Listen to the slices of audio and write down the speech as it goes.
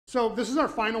So this is our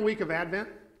final week of Advent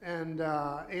and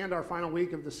our final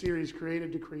week of the series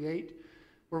Created to Create,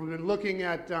 where we've been looking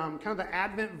at kind of the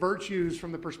Advent virtues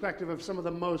from the perspective of some of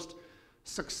the most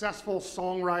successful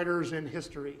songwriters in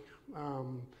history.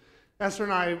 Esther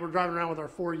and I were driving around with our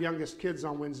 4 youngest kids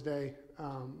on Wednesday,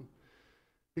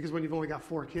 because when you've only got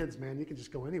 4 kids, man, you can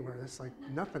just go anywhere. That's like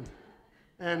nothing.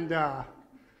 And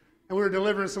we were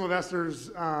delivering some of Esther's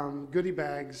goodie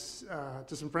bags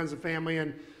to some friends and family,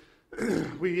 and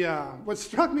what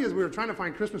struck me as we were trying to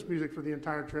find Christmas music for the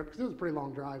entire trip, because it was a pretty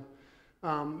long drive,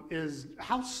 is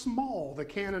how small the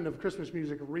canon of Christmas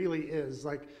music really is.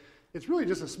 Like, it's really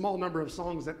just a small number of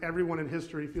songs that everyone in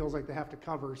history feels like they have to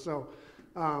cover. So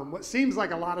what seems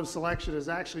like a lot of selection is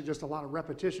actually just a lot of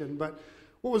repetition. But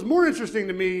what was more interesting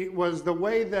to me was the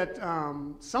way that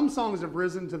some songs have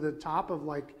risen to the top of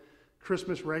like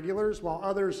Christmas regulars, while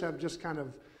others have just kind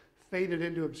of faded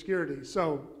into obscurity.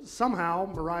 So somehow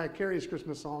Mariah Carey's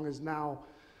Christmas song is now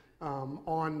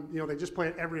on, they just play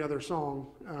it every other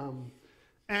song.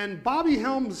 And Bobby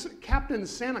Helms' Captain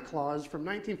Santa Claus from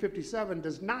 1957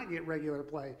 does not get regular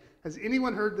play. Has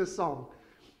anyone heard this song?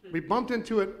 We bumped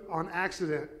into it on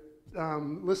accident.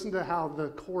 Listen to how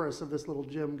the chorus of this little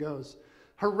gem goes.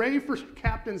 Hooray for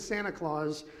Captain Santa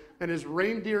Claus and his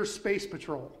reindeer space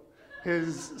patrol.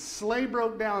 His sleigh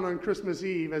broke down on Christmas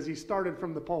Eve as he started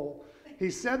from the pole.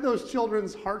 He said those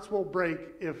children's hearts will break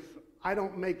if I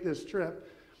don't make this trip.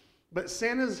 But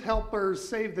Santa's helpers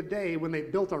saved the day when they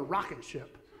built a rocket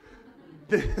ship.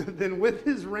 Then with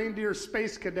his reindeer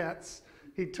space cadets,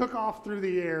 he took off through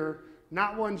the air.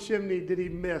 Not one chimney did he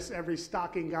miss. Every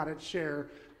stocking got its share.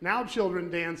 Now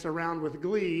children dance around with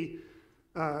glee,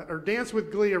 dance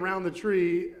with glee around the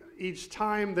tree. Each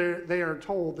time they are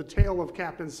told the tale of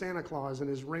Captain Santa Claus and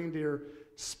his reindeer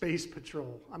space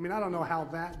patrol. I mean, I don't know how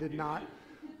that did not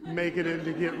make it in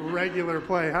to get regular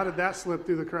play. How did that slip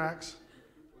through the cracks?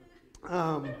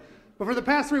 But for the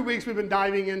past 3 weeks, we've been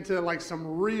diving into like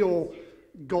some real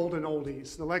golden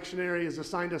oldies. The lectionary has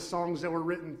assigned us songs that were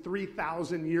written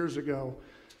 3,000 years ago,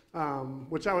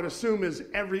 which I would assume is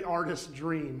every artist's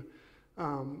dream.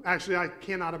 Actually, I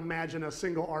cannot imagine a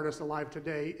single artist alive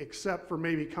today, except for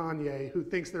maybe Kanye, who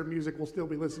thinks their music will still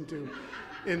be listened to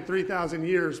in 3,000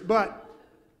 years. But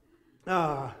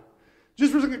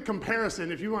just for some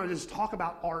comparison, if you want to just talk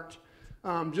about art,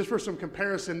 just for some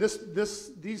comparison,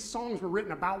 these songs were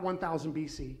written about 1000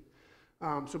 BC,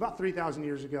 so about 3,000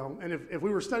 years ago. And if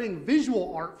we were studying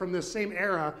visual art from this same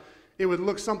era, it would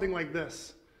look something like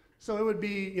this. So it would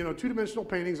be, two-dimensional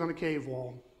paintings on a cave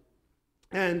wall.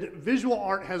 And visual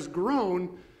art has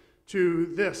grown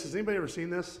to this. Has anybody ever seen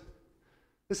this?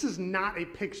 This is not a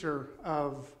picture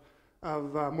of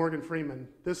Morgan Freeman.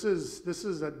 This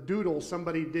is a doodle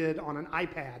somebody did on an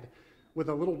iPad with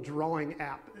a little drawing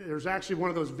app. There's actually one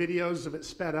of those videos of it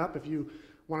sped up if you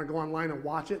want to go online and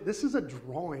watch it. This is a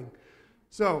drawing.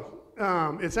 So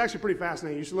it's actually pretty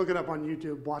fascinating. You should look it up on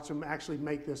YouTube, watch them actually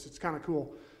make this. It's kind of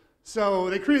cool. So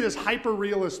they created this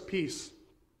hyper-realist piece.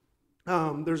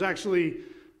 There's actually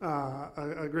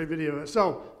a great video of it.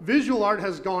 So visual art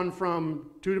has gone from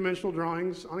two-dimensional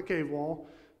drawings on a cave wall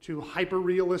to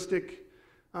hyper-realistic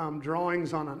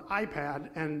drawings on an iPad,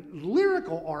 and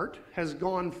lyrical art has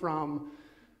gone from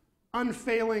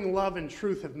unfailing love and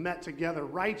truth have met together,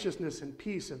 righteousness and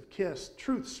peace have kissed,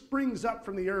 truth springs up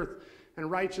from the earth, and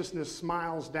righteousness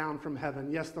smiles down from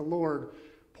heaven. Yes, the Lord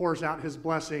pours out his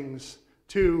blessings,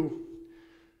 to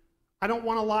I don't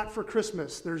want a lot for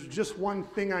Christmas. There's just one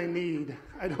thing I need.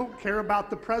 I don't care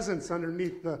about the presents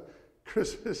underneath the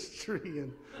Christmas tree.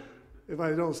 And if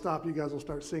I don't stop, you guys will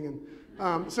start singing.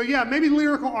 So yeah, maybe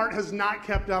lyrical art has not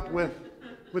kept up with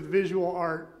visual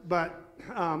art. But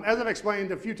as I've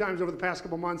explained a few times over the past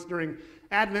couple months during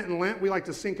Advent and Lent, we like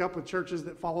to sync up with churches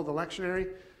that follow the lectionary,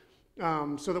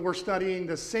 so that we're studying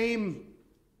the same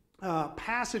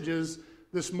passages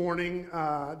this morning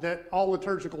that all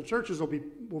liturgical churches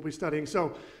will be studying.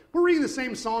 So we're reading the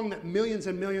same song that millions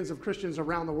and millions of Christians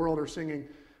around the world are singing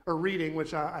or reading,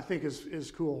 which I think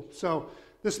is cool. So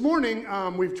this morning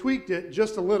we've tweaked it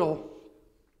just a little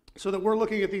so that we're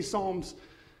looking at these psalms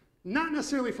not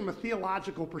necessarily from a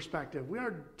theological perspective. We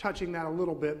are touching that a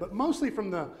little bit, but mostly from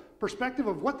the perspective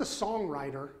of what the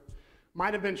songwriter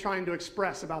might have been trying to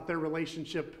express about their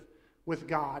relationship with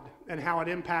God and how it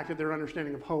impacted their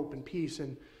understanding of hope and peace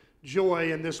and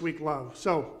joy and this week love.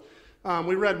 So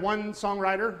we read one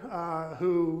songwriter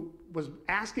who was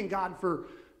asking God for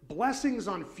blessings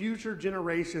on future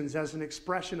generations as an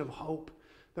expression of hope,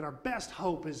 that our best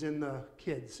hope is in the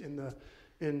kids, in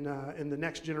the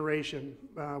next generation.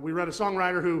 We read a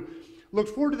songwriter who looked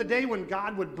forward to the day when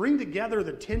God would bring together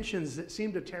the tensions that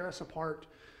seemed to tear us apart,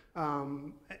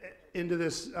 into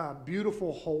this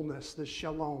beautiful wholeness, this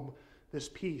shalom, this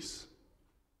peace.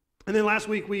 And then last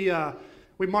week we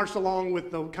marched along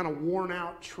with the kind of worn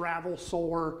out, travel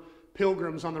sore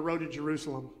pilgrims on the road to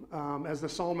Jerusalem as the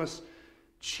psalmist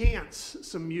chants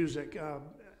some music.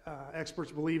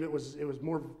 Experts believe it was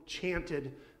more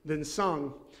chanted than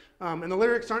sung. And the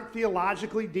lyrics aren't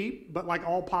theologically deep, but like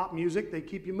all pop music, they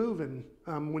keep you moving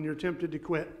when you're tempted to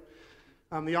quit.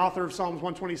 The author of Psalms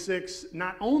 126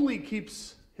 not only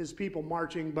keeps his people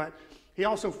marching, but he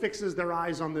also fixes their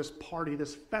eyes on this party,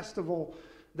 this festival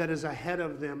that is ahead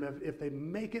of them. If they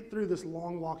make it through this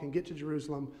long walk and get to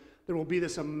Jerusalem, there will be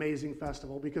this amazing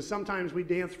festival. Because sometimes we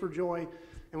dance for joy,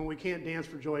 and when we can't dance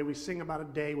for joy, we sing about a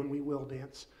day when we will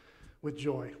dance with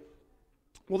joy.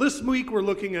 Well, this week we're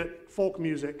looking at folk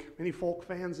music. Any folk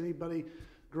fans? Anybody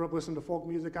grew up listening to folk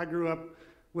music? I grew up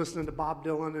listening to Bob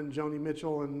Dylan and Joni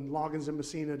Mitchell and Loggins and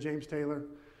Messina, James Taylor,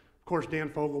 of course, Dan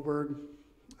Fogelberg.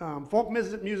 Folk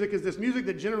music is this music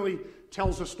that generally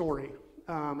tells a story.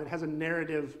 It has a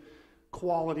narrative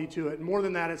quality to it. More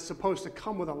than that, it's supposed to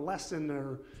come with a lesson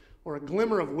or a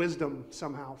glimmer of wisdom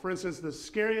somehow. For instance, the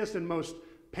scariest and most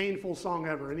painful song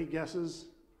ever. Any guesses?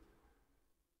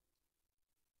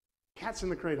 Cats in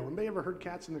the Cradle. Anybody ever heard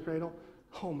Cats in the Cradle?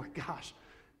 Oh my gosh.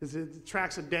 It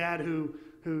tracks a dad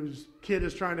whose kid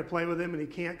is trying to play with him and he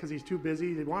can't because he's too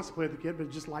busy. He wants to play with the kid, but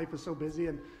just life is so busy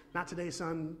and not today,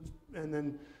 son.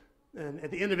 And at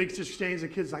the end of each exchange, the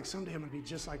kid's like, someday I'm going to be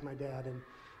just like my dad. And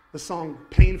the song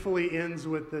painfully ends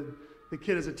with the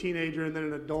kid as a teenager and then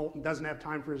an adult and doesn't have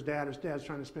time for his dad. His dad's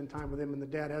trying to spend time with him, and the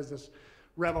dad has this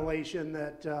revelation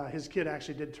that his kid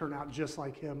actually did turn out just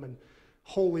like him, and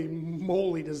holy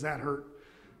moly does that hurt.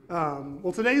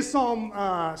 Well, today's Psalm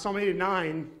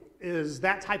 89 is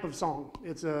that type of song.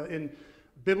 It's in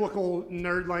biblical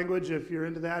nerd language, if you're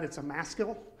into that, it's a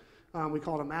maskil. We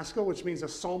call it a maskil, which means a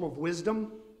psalm of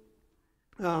wisdom.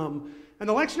 And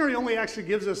the lectionary only actually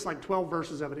gives us like 12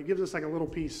 verses of it. It gives us like a little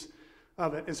piece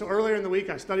of it. And so earlier in the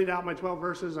week, I studied out my 12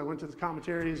 verses. I went to the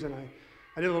commentaries and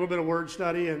I did a little bit of word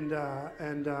study and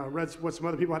read what some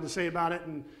other people had to say about it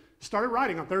and started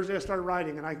writing. On Thursday, I started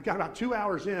writing, and I got about 2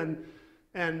 hours in,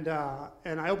 and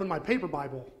I opened my paper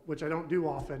Bible, which I don't do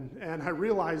often, and I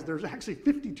realized there's actually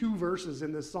 52 verses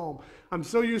in this psalm. I'm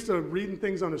so used to reading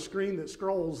things on a screen that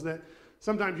scrolls that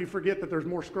sometimes you forget that there's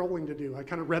more scrolling to do. I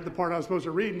kind of read the part I was supposed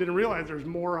to read and didn't realize there's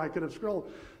more I could have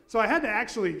scrolled. So I had to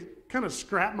actually kind of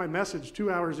scrap my message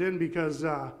 2 hours in because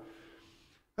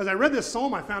as I read this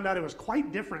psalm, I found out it was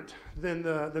quite different than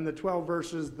the 12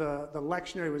 verses the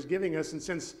lectionary was giving us. And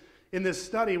since in this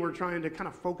study we're trying to kind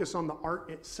of focus on the art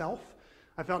itself,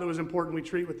 I felt it was important we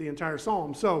treat with the entire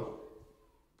psalm. So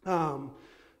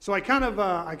I kind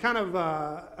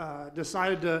of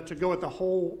decided to go with the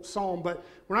whole psalm, but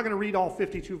we're not going to read all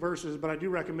 52 verses, but I do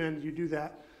recommend you do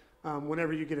that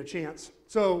whenever you get a chance.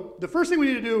 So the first thing we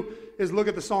need to do is look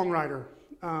at the songwriter.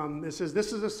 It says,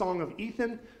 this is a song of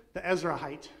Ethan the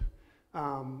Ezrahite.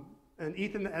 And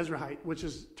Ethan the Ezrahite, which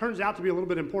turns out to be a little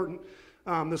bit important.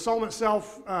 The psalm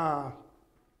itself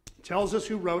tells us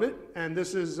who wrote it, and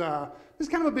this is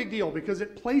kind of a big deal because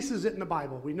it places it in the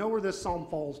Bible. We know where this psalm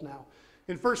falls now.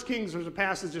 In 1 Kings, there's a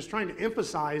passage just trying to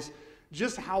emphasize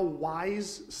just how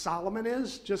wise Solomon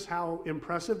is, just how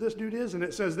impressive this dude is, and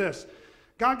it says this: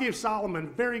 God gave Solomon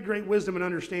very great wisdom and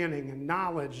understanding and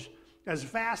knowledge as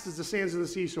vast as the sands of the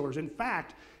seashores. In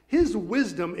fact, his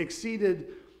wisdom exceeded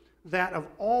that of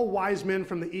all wise men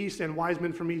from the east and wise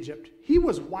men from Egypt. He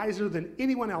was wiser than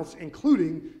anyone else,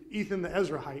 including Ethan the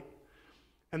Ezrahite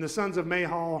and the sons of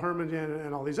Mahal, Herman,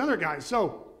 and all these other guys.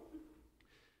 So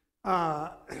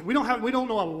we don't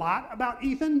know a lot about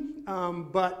Ethan,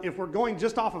 but if we're going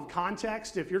just off of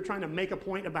context, if you're trying to make a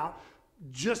point about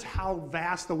just how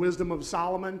vast the wisdom of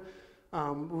Solomon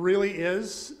really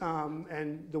is,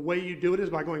 and the way you do it is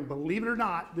by going, believe it or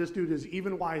not, this dude is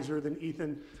even wiser than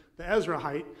Ethan the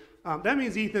Ezrahite. That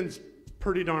means Ethan's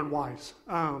pretty darn wise.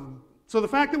 So the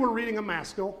fact that we're reading a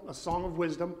maskil, a song of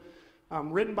wisdom,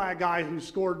 written by a guy who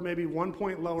scored maybe 1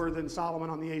 point lower than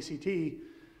Solomon on the ACT,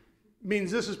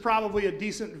 means this is probably a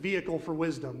decent vehicle for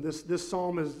wisdom. This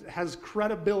psalm has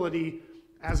credibility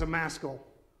as a maskil.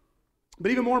 But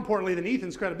even more importantly than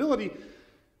Ethan's credibility,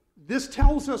 this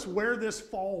tells us where this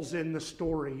falls in the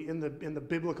story, in the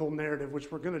biblical narrative,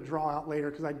 which we're going to draw out later,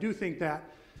 because I do think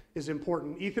that is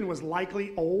important. Ethan was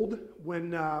likely old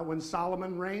when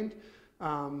Solomon reigned,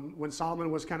 when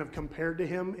Solomon was kind of compared to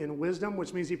him in wisdom,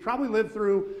 which means he probably lived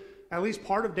through at least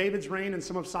part of David's reign and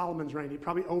some of Solomon's reign. He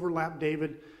probably overlapped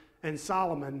David and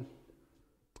Solomon,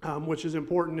 which is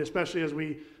important, especially as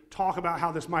we talk about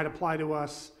how this might apply to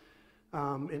us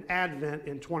in Advent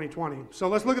in 2020. So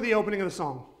let's look at the opening of the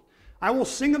song. I will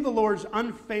sing of the Lord's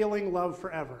unfailing love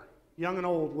forever. Young and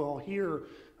old will hear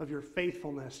of your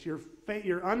faithfulness.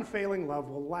 Your unfailing love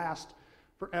will last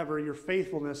forever. Your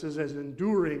faithfulness is as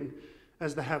enduring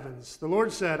as the heavens. The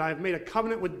Lord said, I have made a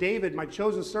covenant with David, my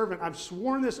chosen servant. I've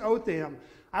sworn this oath to him.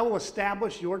 I will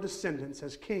establish your descendants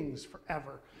as kings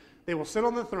forever. They will sit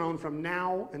on the throne from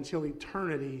now until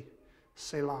eternity.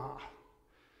 Selah.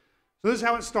 So this is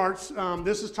how it starts.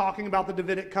 This is talking about the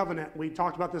Davidic covenant. We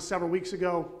talked about this several weeks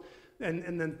ago.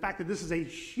 And the fact that this is a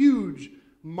huge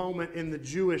moment in the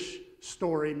Jewish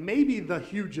story, maybe the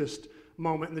hugest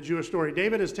moment in the Jewish story.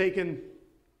 David has taken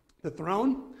the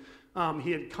throne.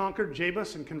 He had conquered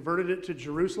Jebus and converted it to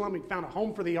Jerusalem. He found a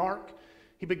home for the ark.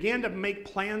 He began to make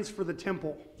plans for the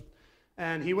temple.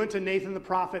 And he went to Nathan the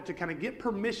prophet to kind of get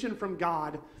permission from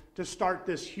God to start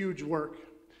this huge work.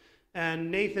 And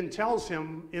Nathan tells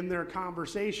him in their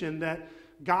conversation that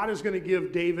God is going to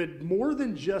give David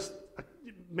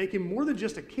make him more than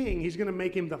just a king. He's going to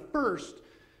make him the first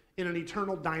in an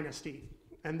eternal dynasty.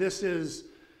 And this is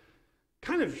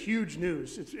kind of huge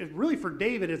news. It's really, for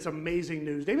David, it's amazing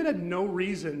news. David had no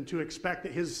reason to expect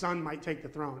that his son might take the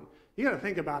throne. You got to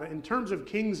think about it. In terms of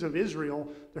kings of Israel,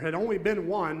 there had only been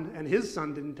one, and his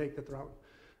son didn't take the throne.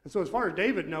 And so as far as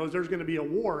David knows, there's going to be a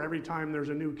war every time there's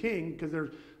a new king, because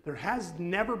there has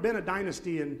never been a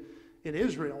dynasty in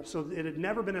Israel. So it had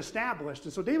never been established.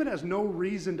 And so David has no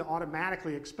reason to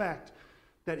automatically expect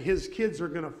that his kids are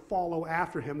going to follow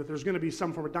after him, that there's going to be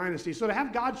some form of dynasty. So to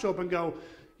have God show up and go,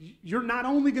 you're not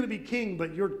only going to be king,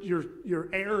 but your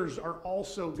heirs are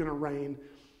also going to reign,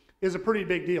 is a pretty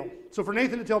big deal. So for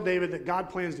Nathan to tell David that God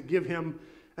plans to give him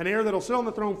an heir that'll sit on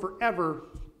the throne forever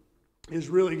is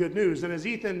really good news. And as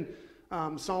Ethan,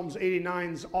 Psalms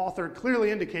 89's author, clearly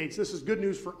indicates, this is good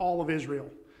news for all of Israel.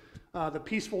 The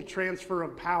peaceful transfer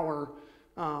of power,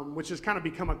 which has kind of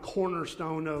become a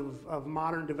cornerstone of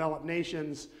modern developed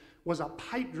nations, was a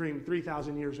pipe dream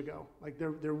 3,000 years ago. Like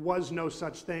there was no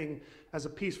such thing as a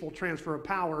peaceful transfer of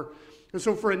power. And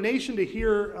so for a nation to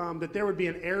hear that there would be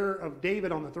an heir of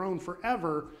David on the throne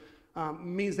forever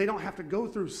means they don't have to go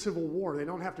through civil war. They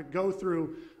don't have to go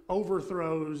through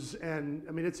overthrows. And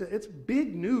I mean, it's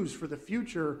big news for the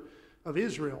future of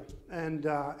Israel. And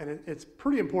it's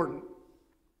pretty important.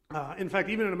 In fact,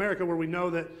 even in America, where we know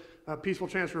that peaceful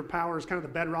transfer of power is kind of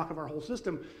the bedrock of our whole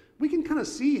system, we can kind of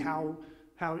see how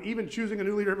even choosing a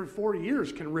new leader every 4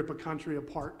 years can rip a country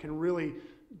apart, can really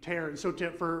tear. And so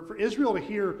for Israel to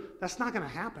hear that's not going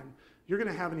to happen, you're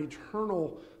going to have an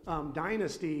eternal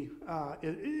dynasty,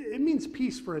 it means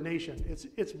peace for a nation.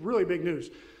 It's really big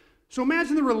news. So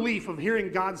imagine the relief of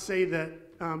hearing God say that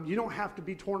you don't have to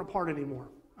be torn apart anymore.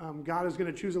 God is going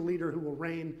to choose a leader who will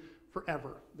reign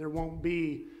forever. There won't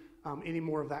be any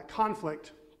more of that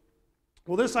conflict.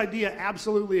 Well, this idea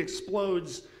absolutely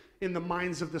explodes in the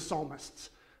minds of the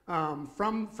psalmists.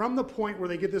 From the point where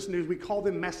they get this news, we call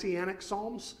them messianic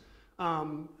psalms.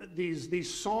 These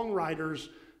songwriters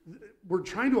were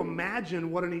trying to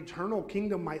imagine what an eternal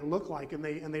kingdom might look like, and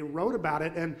they wrote about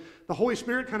it. And the Holy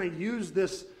Spirit kind of used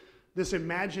this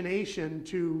imagination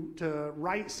to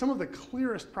write some of the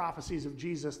clearest prophecies of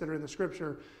Jesus that are in the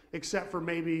Scripture, except for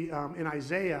maybe in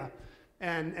Isaiah.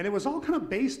 And it was all kind of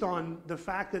based on the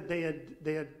fact that they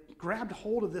had grabbed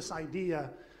hold of this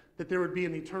idea that there would be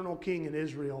an eternal king in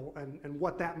Israel and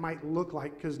what that might look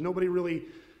like, because nobody really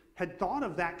had thought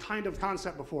of that kind of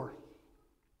concept before.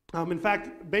 In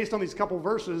fact, based on these couple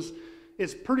verses,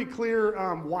 it's pretty clear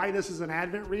why this is an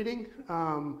Advent reading,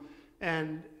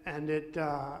 and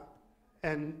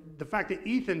the fact that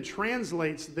Ethan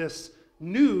translates this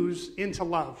news into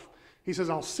love. He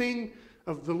says, I'll sing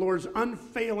of the Lord's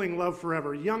unfailing love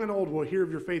forever. Young and old will hear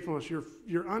of your faithfulness.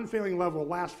 Your unfailing love will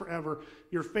last forever.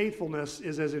 Your faithfulness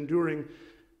is as enduring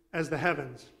as the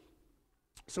heavens.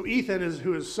 So Ethan,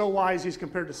 who is so wise, he's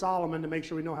compared to Solomon, to make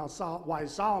sure we know how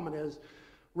wise Solomon is,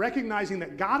 recognizing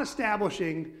that God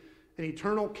establishing an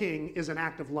eternal king is an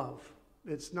act of love.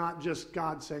 It's not just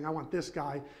God saying, I want this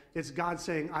guy. It's God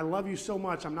saying, I love you so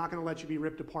much, I'm not going to let you be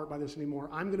ripped apart by this anymore.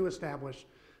 I'm going to establish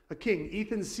a king.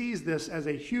 Ethan sees this as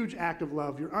a huge act of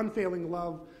love. Your unfailing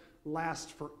love lasts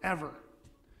forever.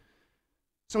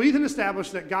 So Ethan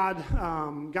established that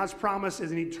God's promise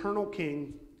is an eternal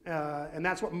king, and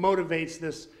that's what motivates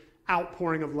this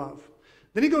outpouring of love.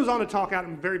 Then he goes on to talk out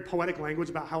in very poetic language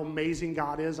about how amazing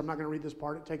God is. I'm not going to read this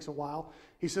part. It takes a while.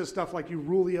 He says stuff like, you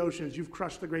rule the oceans. You've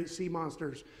crushed the great sea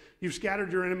monsters. You've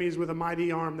scattered your enemies with a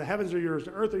mighty arm. The heavens are yours.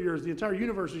 The earth are yours. The entire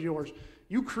universe is yours.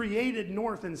 You created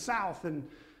north and south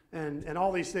and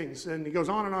all these things. And he goes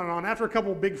on and on and on. After a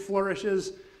couple of big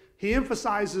flourishes, he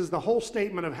emphasizes the whole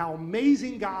statement of how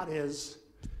amazing God is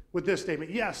with this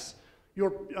statement. Yes,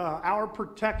 Our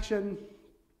protection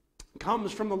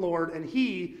comes from the Lord, and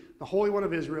he, the Holy One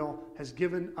of Israel, has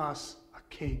given us a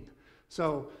king.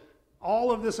 So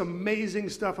all of this amazing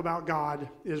stuff about God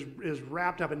is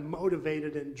wrapped up and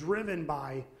motivated and driven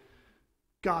by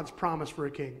God's promise for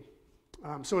a king.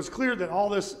 So it's clear that all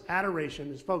this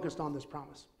adoration is focused on this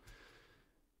promise.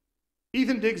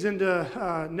 Ethan digs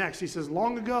into next. He says,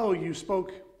 long ago you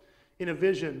spoke in a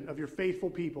vision of your faithful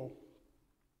people.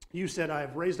 You said, I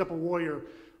have raised up a warrior.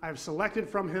 I have selected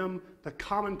from him the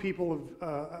common people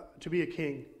to be a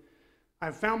king. I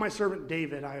have found my servant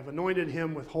David. I have anointed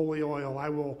him with holy oil. I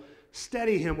will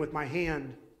steady him with my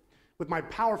hand. With my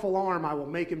powerful arm, I will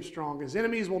make him strong. His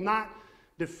enemies will not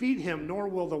defeat him, nor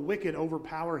will the wicked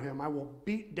overpower him. I will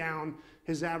beat down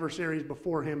his adversaries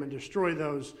before him and destroy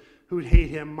those who hate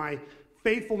him. My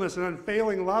faithfulness and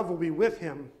unfailing love will be with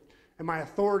him, and my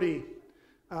authority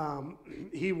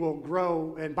he will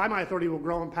grow, and by my authority he will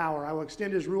grow in power. I will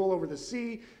extend his rule over the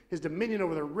sea, his dominion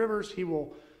over the rivers. He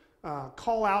will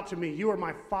call out to me, you are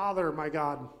my Father, my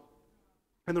God,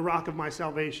 and the rock of my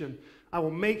salvation. I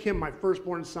will make him my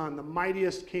firstborn son, the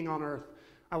mightiest king on earth.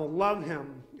 I will love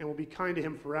him and will be kind to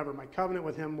him forever. My covenant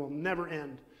with him will never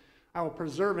end. I will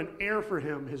preserve an heir for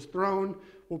him. His throne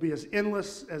will be as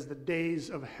endless as the days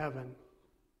of heaven.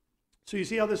 So you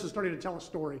see how this is starting to tell a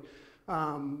story.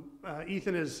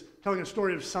 Ethan is telling a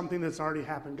story of something that's already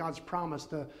happened. God's promise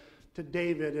to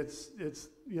David. It's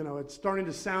starting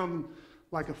to sound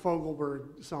like a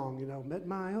Fogelberg song. Met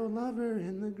my old lover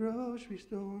in the grocery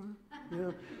store.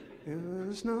 In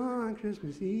the snow on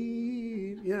Christmas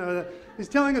Eve. He's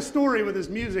telling a story with his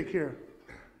music here.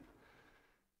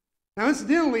 Now,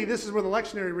 incidentally, this is where the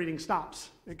lectionary reading stops.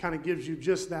 It kind of gives you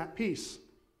just that piece.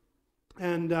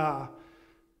 And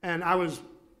I was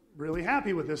really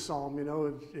happy with this psalm.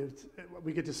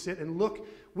 We get to sit and look.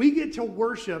 We get to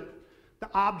worship the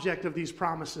object of these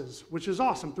promises, which is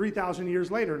awesome, 3,000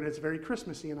 years later, and it's very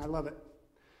Christmassy, and I love it.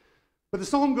 But the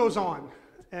psalm goes on,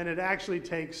 and it actually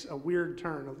takes a weird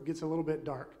turn. It gets a little bit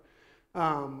dark.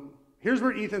 Here's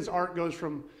where Ethan's art goes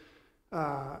from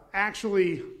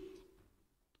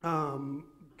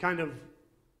kind of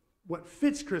what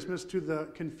fits Christmas to the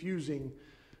confusing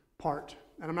part.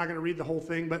 And I'm not going to read the whole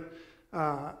thing, but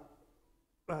I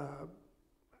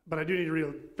do need to read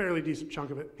a fairly decent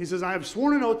chunk of it. He says, I have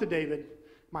sworn an oath to David,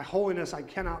 my holiness I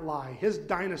cannot lie. His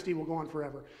dynasty will go on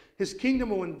forever. His kingdom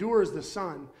will endure as the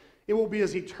sun. It will be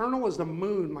as eternal as the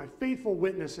moon, my faithful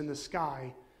witness in the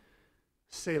sky.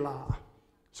 Selah.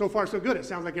 So far, so good. It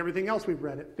sounds like everything else we've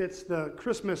read. It fits the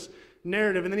Christmas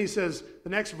narrative. And then he says, the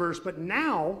next verse, but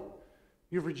now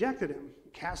you've rejected him,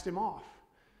 cast him off.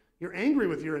 You're angry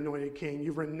with your anointed king.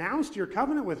 You've renounced your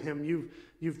covenant with him.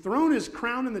 You've thrown his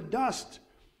crown in the dust.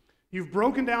 You've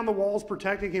broken down the walls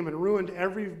protecting him and ruined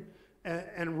every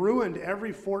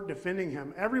fort defending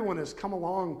him. Everyone has come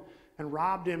along and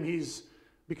robbed him. He's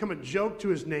become a joke to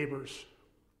his neighbors.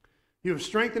 You have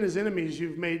strengthened his enemies.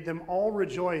 You've made them all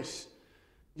rejoice.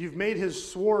 You've made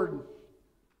his sword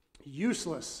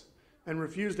useless and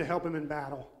refused to help him in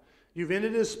battle. You've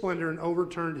ended his splendor and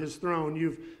overturned his throne.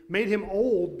 You've made him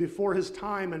old before his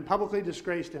time and publicly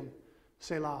disgraced him.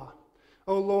 Selah.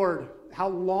 O Lord, how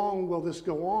long will this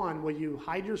go on? Will you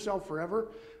hide yourself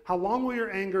forever? How long will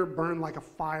your anger burn like a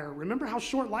fire? Remember how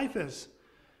short life is.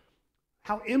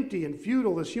 How empty and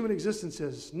futile this human existence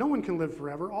is. No one can live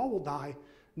forever. All will die.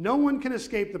 No one can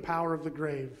escape the power of the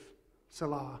grave.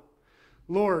 Selah.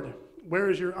 Lord, where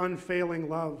is your unfailing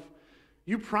love?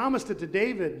 You promised it to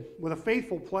David with a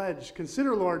faithful pledge.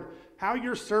 Consider, Lord, how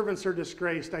your servants are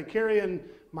disgraced. I carry in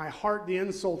my heart the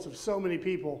insults of so many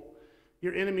people.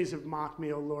 Your enemies have mocked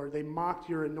me, O Lord. They mocked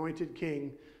your anointed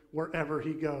king wherever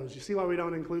he goes. You see why we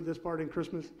don't include this part in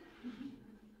Christmas?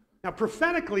 Now,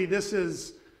 prophetically, this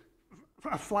is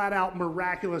a flat-out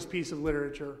miraculous piece of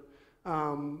literature.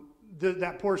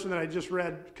 That portion that I just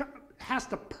read has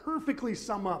to perfectly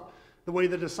sum up the way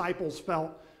the disciples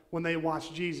felt when they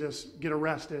watched Jesus get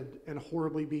arrested and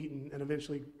horribly beaten and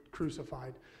eventually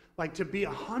crucified. Like, to be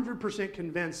 100%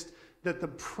 convinced that the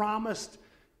promised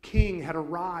king had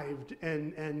arrived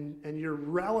and you're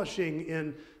relishing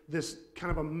in this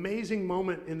kind of amazing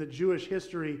moment in the Jewish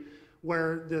history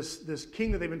where this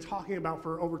king that they've been talking about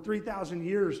for over 3,000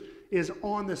 years is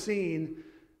on the scene,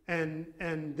 and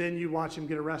then you watch him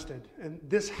get arrested. And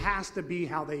this has to be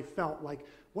how they felt. Like,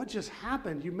 what just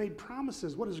happened? You made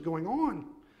promises. What is going on?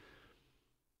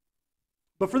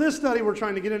 But for this study, we're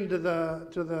trying to get into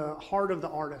the heart of the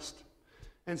artist.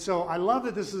 And so I love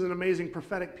that this is an amazing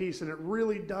prophetic piece, and it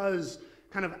really does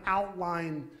kind of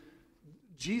outline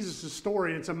Jesus'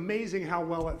 story. It's amazing how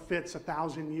well it fits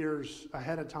 1,000 years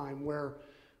ahead of time, where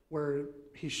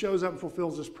he shows up and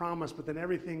fulfills his promise, but then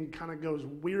everything kind of goes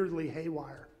weirdly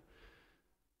haywire.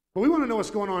 But we want to know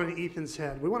what's going on in Ethan's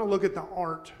head. We want to look at the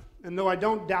art. And though I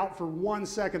don't doubt for 1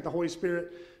 second the Holy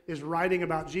Spirit is writing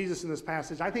about Jesus in this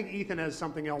passage, I think Ethan has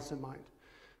something else in mind.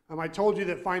 I told you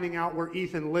that finding out where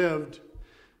Ethan lived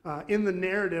in the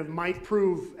narrative might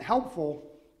prove helpful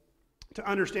to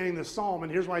understanding this psalm,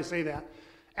 and here's why I say that.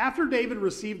 After David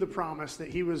received the promise that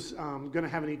he was going to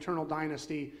have an eternal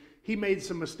dynasty, he made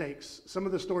some mistakes. Some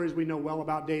of the stories we know well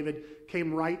about David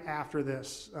came right after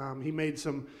this. He made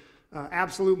some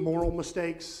absolute moral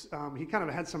mistakes. He kind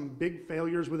of had some big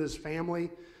failures with his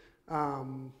family,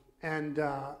 and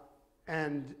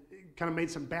kind of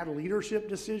made some bad leadership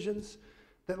decisions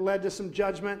that led to some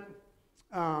judgment.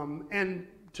 And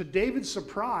to David's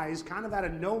surprise, kind of out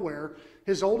of nowhere,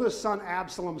 his oldest son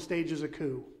Absalom stages a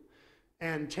coup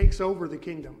and takes over the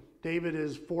kingdom. David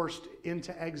is forced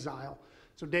into exile.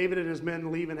 So David and his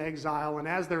men leave in exile, and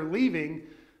as they're leaving,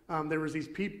 there was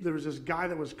this guy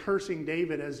that was cursing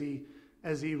David as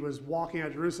he was walking out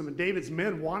of Jerusalem, and David's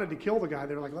men wanted to kill the guy.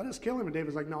 They were like, let us kill him. And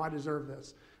David's like, no, I deserve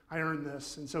this. I earned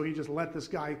this. And so he just let this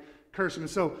guy curse him. And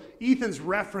so Ethan's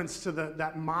reference to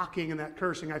that mocking and that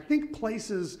cursing, I think,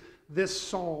 places this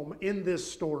psalm in this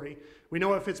story. We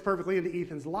know it fits perfectly into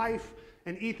Ethan's life,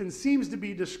 and Ethan seems to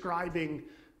be describing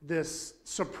this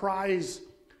surprise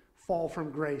fall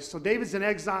from grace. So David's in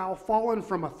exile, fallen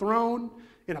from a throne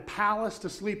in a palace to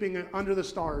sleeping under the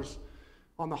stars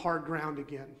on the hard ground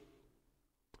again.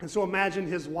 And so imagine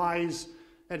his wise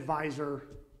advisor,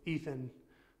 Ethan,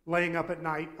 laying up at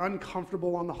night,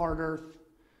 uncomfortable on the hard earth,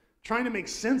 trying to make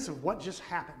sense of what just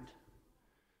happened.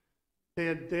 They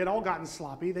had all gotten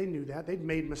sloppy. They knew that. They'd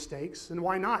made mistakes. And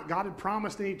why not? God had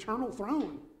promised an eternal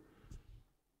throne.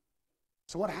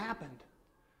 So what happened?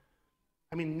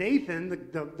 I mean, Nathan,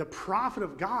 the prophet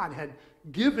of God, had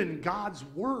given God's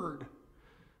word.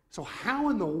 So how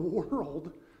in the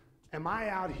world am I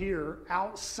out here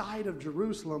outside of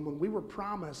Jerusalem when we were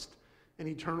promised an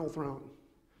eternal throne?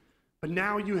 But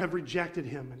now you have rejected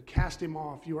him and cast him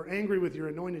off. You are angry with your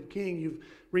anointed king. You've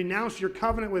renounced your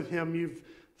covenant with him. You've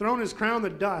thrown his crown in the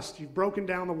dust. You've broken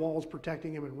down the walls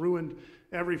protecting him and ruined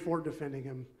every fort defending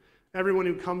him. Everyone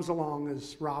who comes along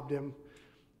has robbed him.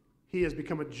 He has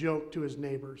become a joke to his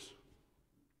neighbors.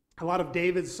 A lot of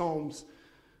David's psalms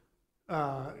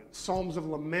of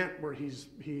lament where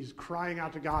he's crying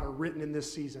out to God are written in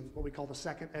this season, what we call the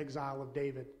second exile of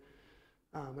David.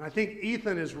 And I think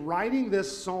Ethan is writing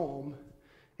this psalm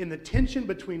in the tension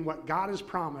between what God has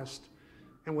promised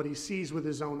and what he sees with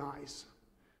his own eyes.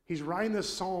 He's writing this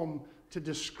psalm to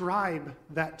describe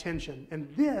that tension. And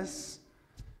this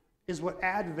is what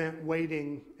Advent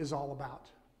waiting is all about.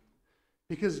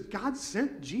 Because God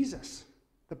sent Jesus.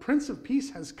 The Prince of Peace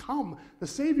has come. The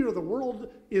Savior of the world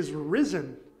is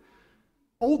risen.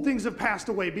 Old things have passed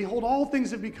away. Behold, all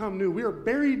things have become new. We are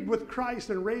buried with Christ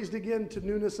and raised again to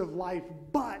newness of life.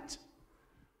 But,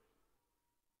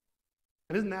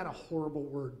 and isn't that a horrible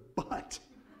word? But,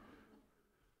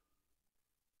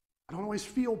 I don't always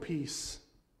feel peace,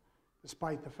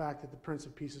 despite the fact that the Prince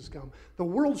of Peace has come. The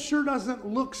world sure doesn't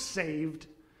look saved,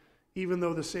 even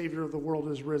though the Savior of the world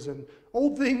has risen.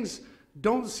 Old things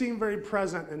don't seem very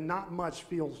present, and not much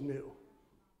feels new.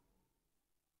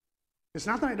 It's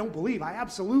not that I don't believe. I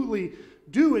absolutely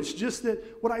do. It's just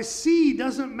that what I see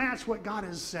doesn't match what God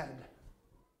has said.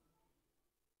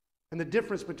 And the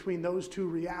difference between those two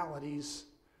realities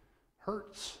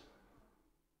hurts.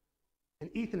 And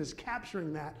Ethan is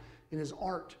capturing that in his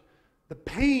art. The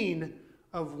pain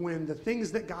of when the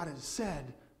things that God has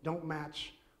said don't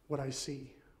match what I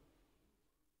see.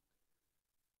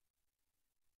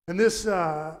 And this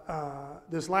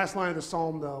last line of the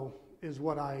psalm, though, is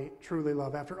what I truly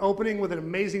love. After opening with an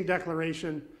amazing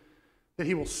declaration that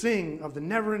he will sing of the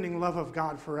never-ending love of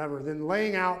God forever, then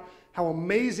laying out how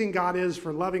amazing God is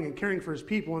for loving and caring for his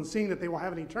people and seeing that they will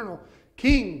have an eternal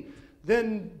king,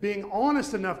 then being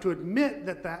honest enough to admit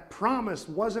that that promise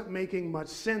wasn't making much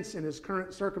sense in his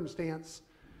current circumstance,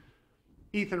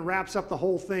 Ethan wraps up the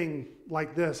whole thing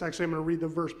like this. Actually, I'm going to read the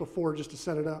verse before just to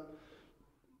set it up.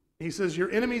 He says,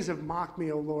 "Your enemies have mocked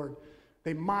me, O Lord.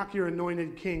 They mock your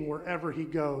anointed king wherever he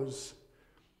goes.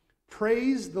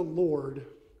 Praise the Lord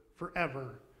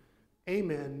forever.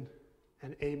 Amen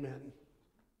and amen."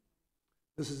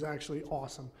 This is actually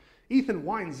awesome. Ethan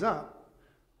winds up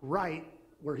right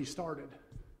where he started.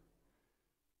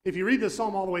 If you read this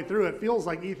psalm all the way through, it feels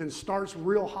like Ethan starts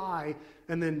real high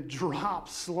and then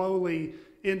drops slowly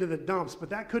into the dumps,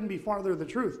 but that couldn't be farther the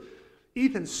truth.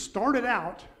 Ethan started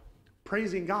out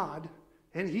praising God,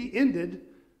 and he ended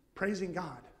praising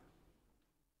God.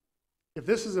 If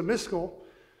this is a mystical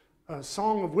a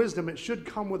song of wisdom, it should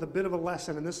come with a bit of a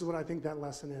lesson, and this is what I think that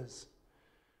lesson is.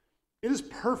 It is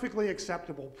perfectly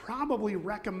acceptable, probably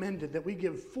recommended, that we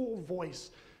give full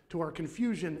voice to our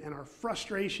confusion and our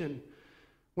frustration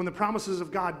when the promises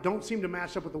of God don't seem to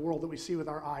match up with the world that we see with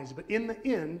our eyes. But in the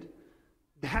end,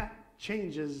 that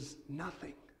changes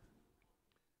nothing.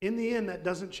 In the end, that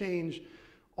doesn't change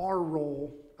our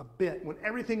role a bit. When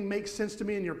everything makes sense to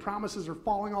me and your promises are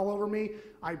falling all over me,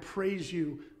 I praise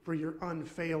you for your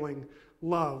unfailing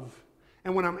love.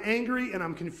 And when I'm angry and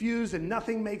I'm confused and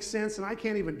nothing makes sense and I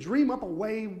can't even dream up a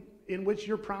way in which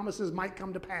your promises might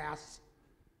come to pass,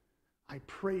 I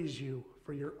praise you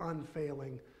for your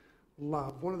unfailing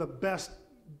love. One of the best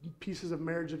pieces of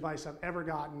marriage advice I've ever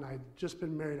gotten, I'd just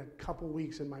been married a couple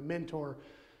weeks, and my mentor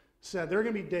said, there are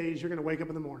going to be days you're going to wake up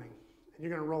in the morning and you're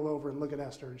going to roll over and look at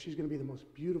Esther, and she's going to be the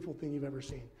most beautiful thing you've ever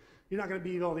seen. You're not going to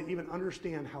be able to even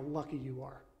understand how lucky you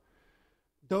are.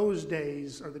 Those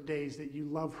days are the days that you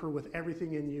love her with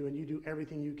everything in you and you do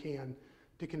everything you can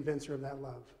to convince her of that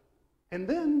love. And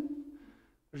then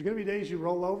there's going to be days you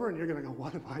roll over and you're going to go,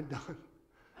 what have I done?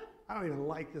 I don't even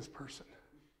like this person.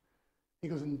 He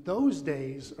goes, and those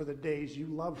days are the days you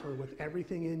love her with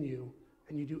everything in you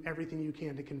and you do everything you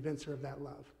can to convince her of that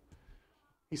love.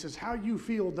 He says, how you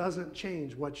feel doesn't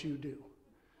change what you do.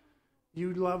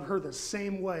 You love her the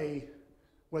same way,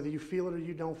 whether you feel it or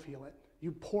you don't feel it.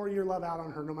 You pour your love out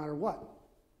on her no matter what.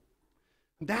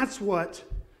 That's what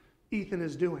Ethan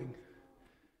is doing.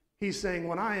 He's saying,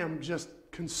 when I am just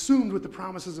consumed with the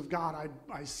promises of God,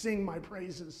 I sing my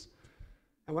praises.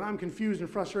 And when I'm confused and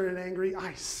frustrated and angry,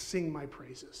 I sing my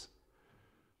praises.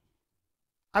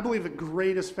 I believe the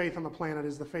greatest faith on the planet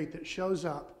is the faith that shows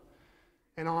up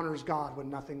and honors God when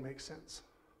nothing makes sense.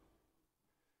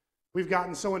 We've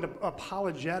gotten so into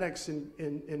apologetics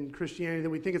in Christianity that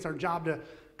we think it's our job to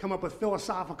come up with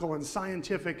philosophical and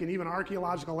scientific and even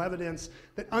archaeological evidence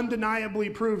that undeniably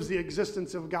proves the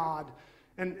existence of God.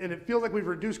 And it feels like we've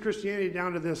reduced Christianity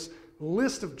down to this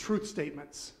list of truth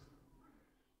statements.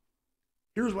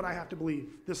 Here's what I have to believe,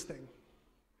 this thing.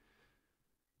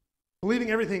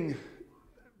 Believing everything,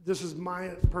 this is my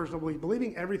personal belief,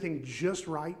 believing everything just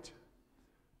right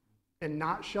and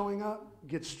not showing up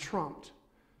gets trumped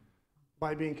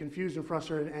by being confused and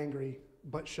frustrated and angry,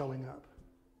 but showing up.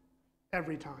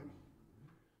 Every time.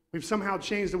 We've somehow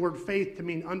changed the word faith to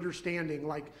mean understanding,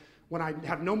 like when I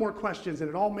have no more questions and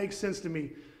it all makes sense to me,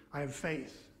 I have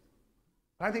faith.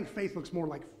 But I think faith looks more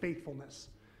like faithfulness.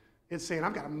 It's saying,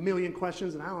 I've got a million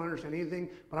questions and I don't understand anything,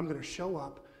 but I'm going to show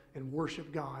up and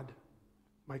worship God,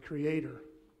 my Creator.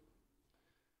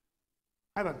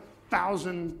 I have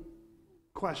 1,000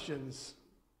 questions,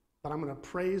 but I'm going to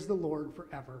praise the Lord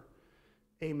forever.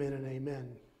 Amen and amen.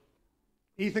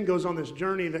 Ethan goes on this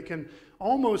journey that can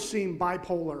almost seem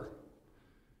bipolar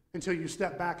until you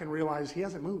step back and realize he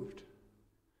hasn't moved.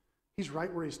 He's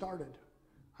right where he started.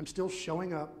 I'm still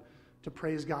showing up to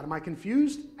praise God. Am I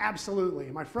confused? Absolutely.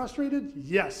 Am I frustrated?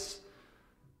 Yes.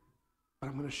 But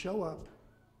I'm going to show up.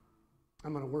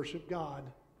 I'm going to worship God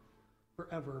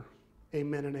forever.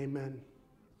 Amen and amen.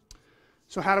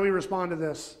 So how do we respond to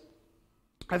this?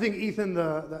 I think Ethan,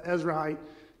 the Ezrahite,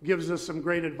 gives us some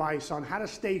great advice on how to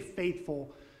stay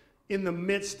faithful in the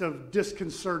midst of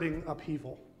disconcerting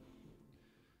upheaval.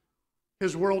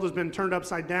 His world has been turned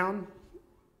upside down,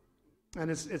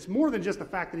 and it's more than just the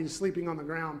fact that he's sleeping on the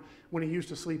ground when he used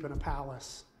to sleep in a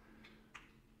palace.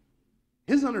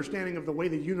 His understanding of the way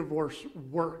the universe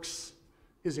works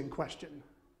is in question.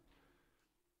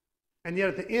 And yet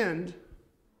at the end,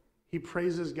 he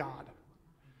praises God.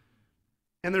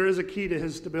 And there is a key to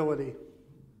his stability.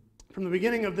 From the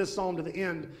beginning of this psalm to the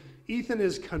end, Ethan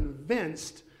is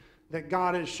convinced that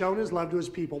God has shown his love to his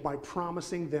people by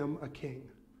promising them a king.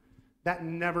 That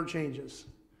never changes.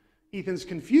 Ethan's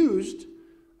confused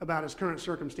about his current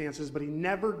circumstances, but he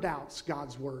never doubts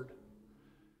God's word.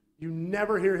 You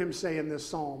never hear him say in this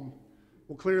psalm,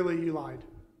 well, clearly you lied.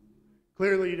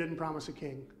 Clearly you didn't promise a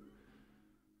king.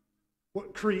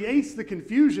 What creates the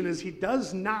confusion is he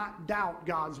does not doubt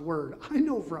God's word. I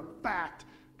know for a fact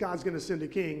God's going to send a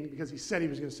king because he said he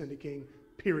was going to send a king,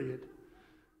 period.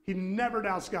 He never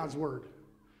doubts God's word.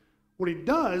 What he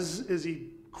does is he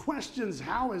questions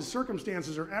how his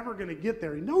circumstances are ever going to get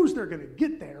there. He knows they're going to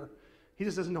get there. He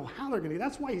just doesn't know how they're going to get there.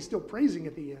 That's why he's still praising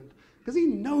at the end, because he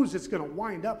knows it's going to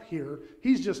wind up here.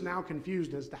 He's just now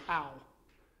confused as to how.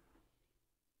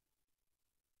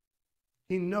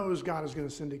 He knows God is going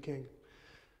to send a king.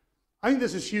 I think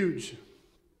this is huge,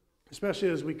 especially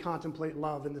as we contemplate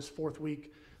love in this fourth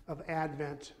week of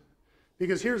Advent.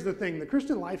 Because here's the thing, the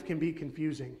Christian life can be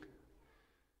confusing.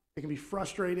 It can be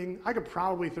frustrating. I could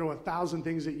probably throw 1,000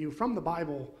 things at you from the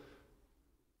Bible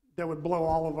that would blow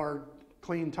all of our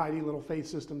clean, tidy little faith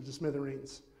systems to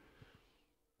smithereens.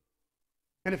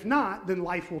 And if not, then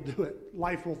life will do it.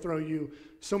 Life will throw you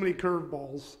so many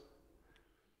curveballs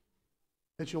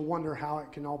that you'll wonder how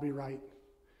it can all be right.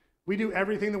 We do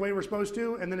everything the way we're supposed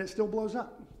to, and then it still blows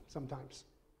up sometimes.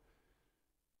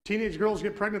 Teenage girls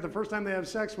get pregnant the first time they have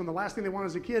sex when the last thing they want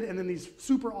is a kid, and then these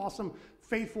super awesome,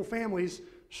 faithful families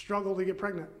struggle to get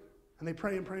pregnant. And they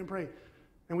pray and pray and pray.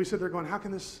 And we sit there going, how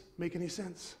can this make any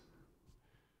sense?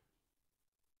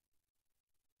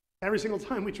 Every single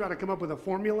time we try to come up with a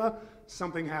formula,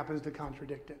 something happens to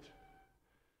contradict it.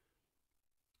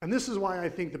 And this is why I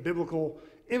think the biblical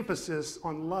emphasis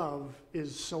on love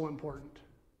is so important.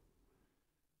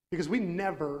 Because we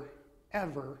never,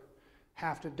 ever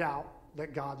have to doubt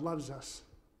that God loves us.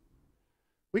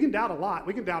 We can doubt a lot.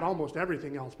 We can doubt almost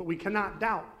everything else, but we cannot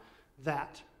doubt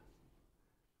that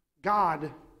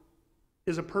God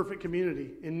is a perfect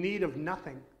community in need of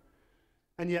nothing.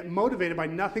 And yet, motivated by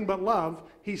nothing but love,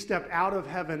 he stepped out of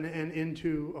heaven and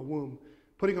into a womb,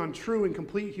 putting on true and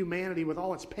complete humanity with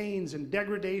all its pains and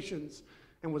degradations,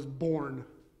 and was born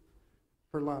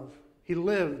for love. He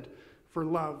lived for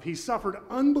love. He suffered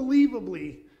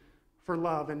unbelievably for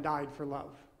love and died for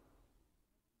love.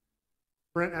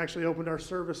 Brent actually opened our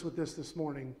service with this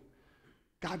morning.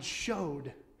 God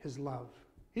showed his love.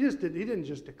 He didn't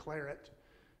just declare it.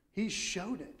 He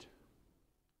showed it.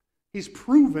 He's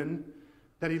proven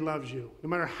that he loves you. No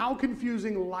matter how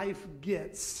confusing life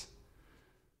gets,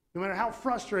 no matter how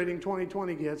frustrating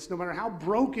 2020 gets, no matter how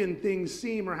broken things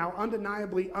seem or how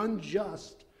undeniably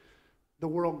unjust the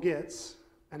world gets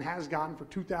and has gotten for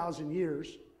 2,000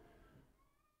 years,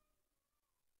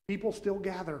 people still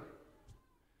gather.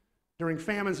 During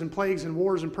famines and plagues and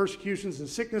wars and persecutions and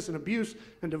sickness and abuse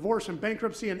and divorce and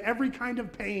bankruptcy and every kind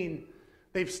of pain,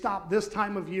 they've stopped this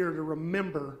time of year to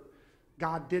remember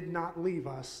God did not leave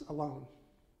us alone.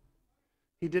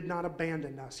 He did not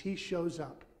abandon us. He shows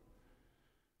up.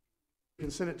 You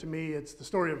can send it to me. It's the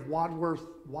story of Wadsworth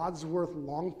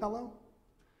Longfellow.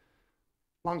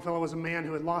 Longfellow was a man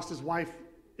who had lost his wife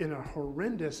in a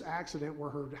horrendous accident where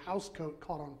her housecoat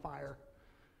caught on fire.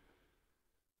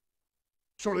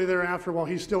 Shortly thereafter, while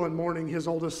he's still in mourning, his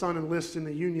oldest son enlists in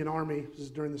the Union Army. This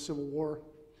is during the Civil War,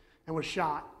 and was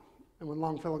shot. And when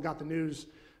Longfellow got the news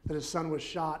that his son was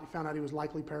shot, he found out he was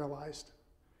likely paralyzed.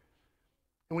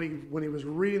 And when he was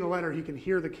reading the letter, he can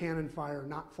hear the cannon fire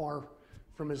not far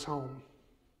from his home.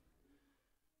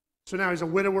 So now he's a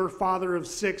widower, father of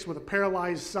 6 with a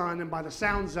paralyzed son, and by the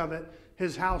sounds of it,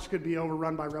 his house could be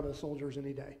overrun by rebel soldiers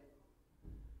any day.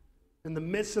 In the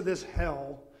midst of this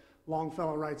hell,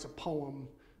 Longfellow writes a poem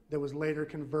that was later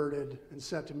converted and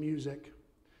set to music.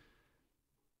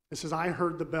 It says, I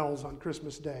heard the bells on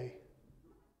Christmas Day.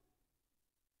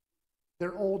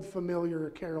 Their old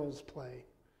familiar carols play.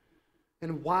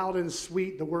 And wild and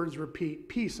sweet the words repeat,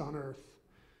 peace on earth,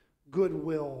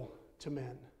 goodwill to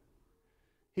men.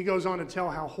 He goes on to tell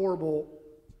how horrible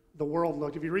the world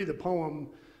looked. If you read the poem,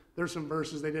 there's some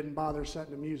verses they didn't bother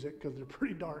setting to music because they're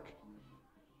pretty dark.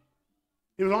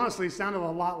 It was honestly sounded a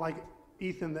lot like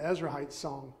Ethan the Ezrahite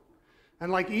song.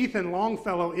 And like Ethan,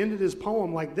 Longfellow ended his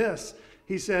poem like this.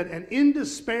 He said, and in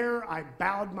despair I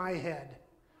bowed my head.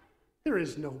 There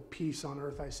is no peace on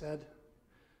earth, I said.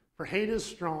 For hate is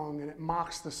strong, and it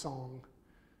mocks the song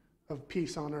of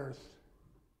peace on earth.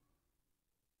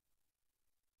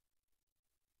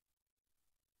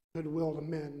 Goodwill to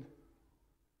men.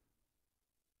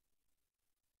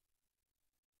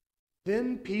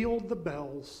 Then pealed the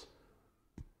bells.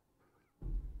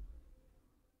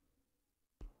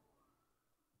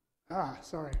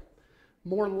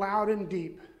 More loud and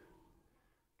deep.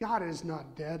 God is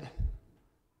not dead.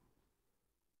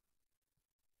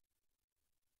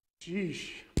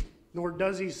 Sheesh, nor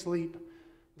does he sleep.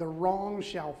 The wrong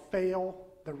shall fail,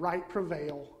 the right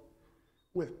prevail,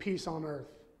 with peace on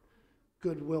earth,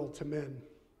 goodwill to men.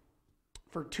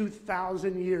 For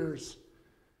 2,000 years,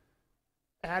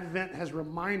 Advent has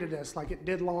reminded us, like it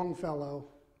did Longfellow,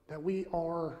 that we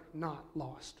are not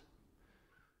lost.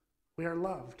 We are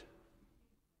loved.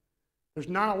 There's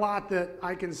not a lot that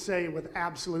I can say with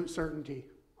absolute certainty.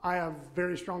 I have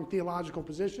very strong theological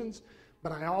positions,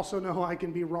 but I also know I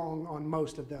can be wrong on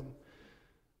most of them.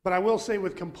 But I will say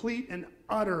with complete and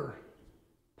utter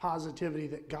positivity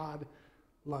that God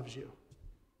loves you.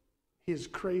 He is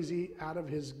crazy out of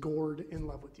his gourd in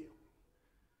love with you.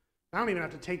 I don't even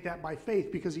have to take that by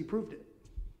faith because he proved it.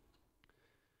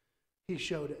 He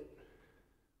showed it.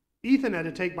 Ethan had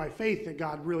to take by faith that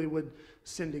God really would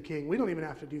send a king. We don't even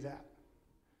have to do that.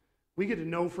 We get to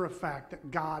know for a fact that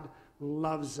God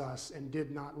loves us and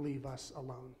did not leave us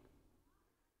alone.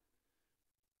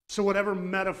 So whatever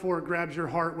metaphor grabs your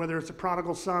heart, whether it's a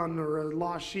prodigal son or a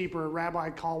lost sheep or a rabbi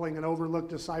calling an overlooked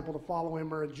disciple to follow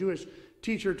him, or a Jewish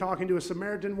teacher talking to a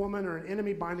Samaritan woman, or an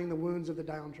enemy binding the wounds of the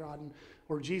downtrodden,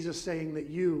 or Jesus saying that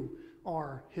you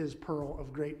are his pearl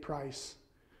of great price.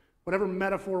 Whatever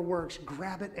metaphor works,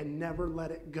 grab it and never let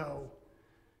it go,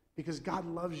 because God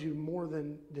loves you more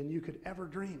than you could ever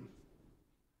dream.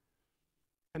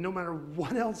 And no matter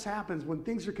what else happens, when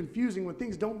things are confusing, when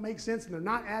things don't make sense and they're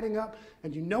not adding up,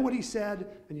 and you know what he said,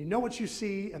 and you know what you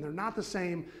see, and they're not the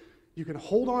same, you can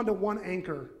hold on to one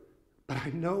anchor, but I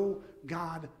know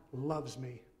God loves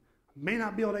me. I may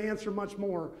not be able to answer much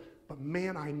more, but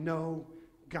man, I know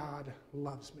God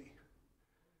loves me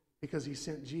because he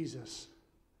sent Jesus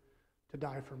to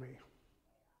die for me.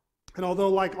 And although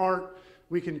like art,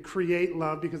 we can create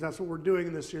love, because that's what we're doing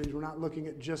in this series. We're not looking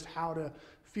at just how to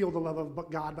feel the love of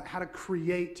God, but how to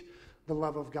create the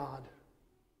love of God.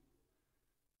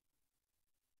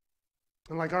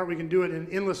 And like art, we can do it in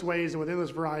endless ways and with endless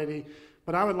variety,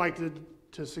 but I would like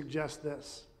to suggest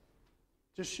this.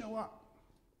 Just show up.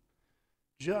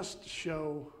 Just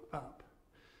show up.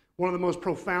 One of the most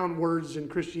profound words in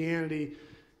Christianity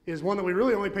is one that we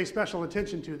really only pay special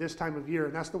attention to this time of year,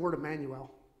 and that's the word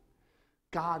Emmanuel.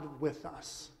 God with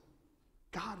us.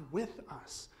 God with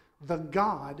us. The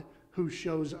God who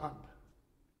shows up.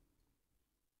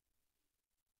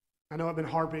 I know I've been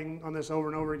harping on this over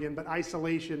and over again, but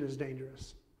isolation is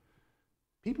dangerous.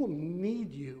 People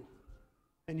need you,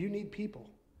 and you need people.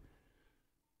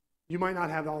 You might not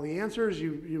have all the answers.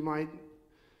 You might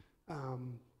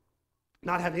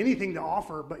not have anything to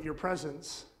offer but your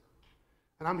presence.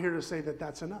 And I'm here to say that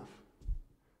that's enough.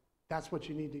 That's what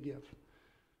you need to give.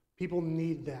 People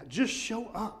need that. Just show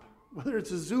up, whether it's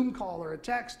a Zoom call or a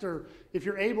text, or if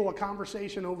you're able, a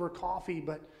conversation over coffee,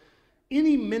 but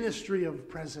any ministry of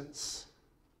presence,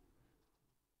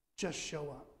 just show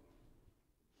up.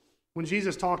 When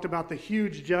Jesus talked about the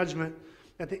huge judgment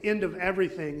at the end of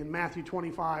everything in Matthew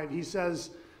 25, he says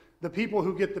the people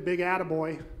who get the big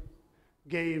attaboy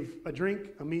gave a drink,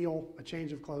 a meal, a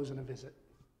change of clothes, and a visit.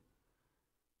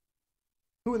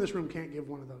 Who in this room can't give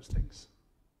one of those things?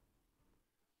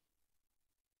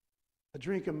 A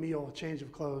drink, a meal, a change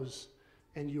of clothes,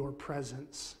 and your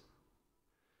presence.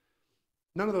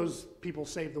 None of those people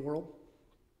saved the world.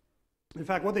 In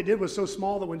fact, what they did was so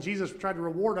small that when Jesus tried to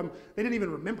reward them, they didn't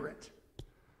even remember it.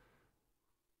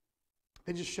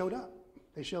 They just showed up.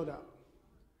 They showed up.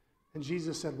 And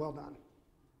Jesus said, "Well done,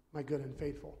 my good and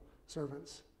faithful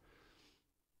servants."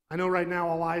 I know right now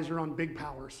all eyes are on big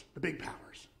powers, the big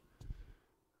powers.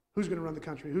 Who's going to run the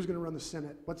country? Who's going to run the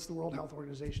Senate? What's the World Health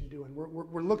Organization doing?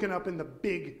 We're looking up in the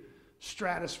big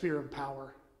stratosphere of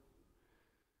power.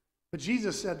 But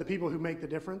Jesus said the people who make the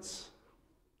difference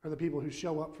are the people who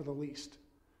show up for the least.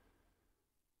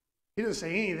 He doesn't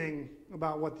say anything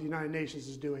about what the United Nations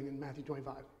is doing in Matthew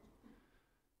 25.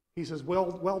 He says,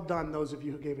 well done, those of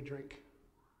you who gave a drink,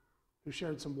 who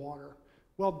shared some water.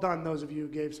 Well done, those of you who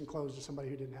gave some clothes to somebody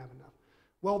who didn't have enough.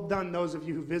 Well done, those of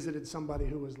you who visited somebody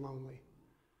who was lonely.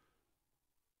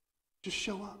 Just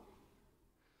show up.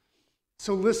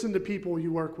 So listen to people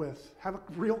you work with. Have a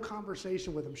real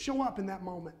conversation with them. Show up in that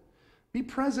moment. Be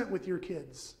present with your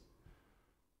kids.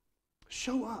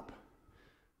 Show up.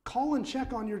 Call and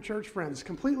check on your church friends.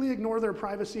 Completely ignore their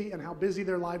privacy and how busy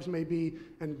their lives may be,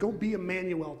 and go be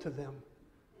Emmanuel to them.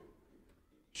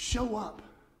 Show up.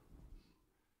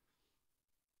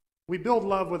 We build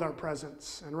love with our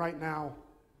presence, and right now,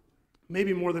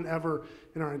 maybe more than ever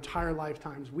in our entire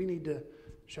lifetimes, we need to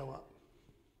show up.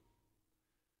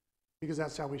 Because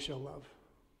that's how we show love.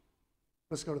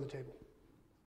 Let's go to the table.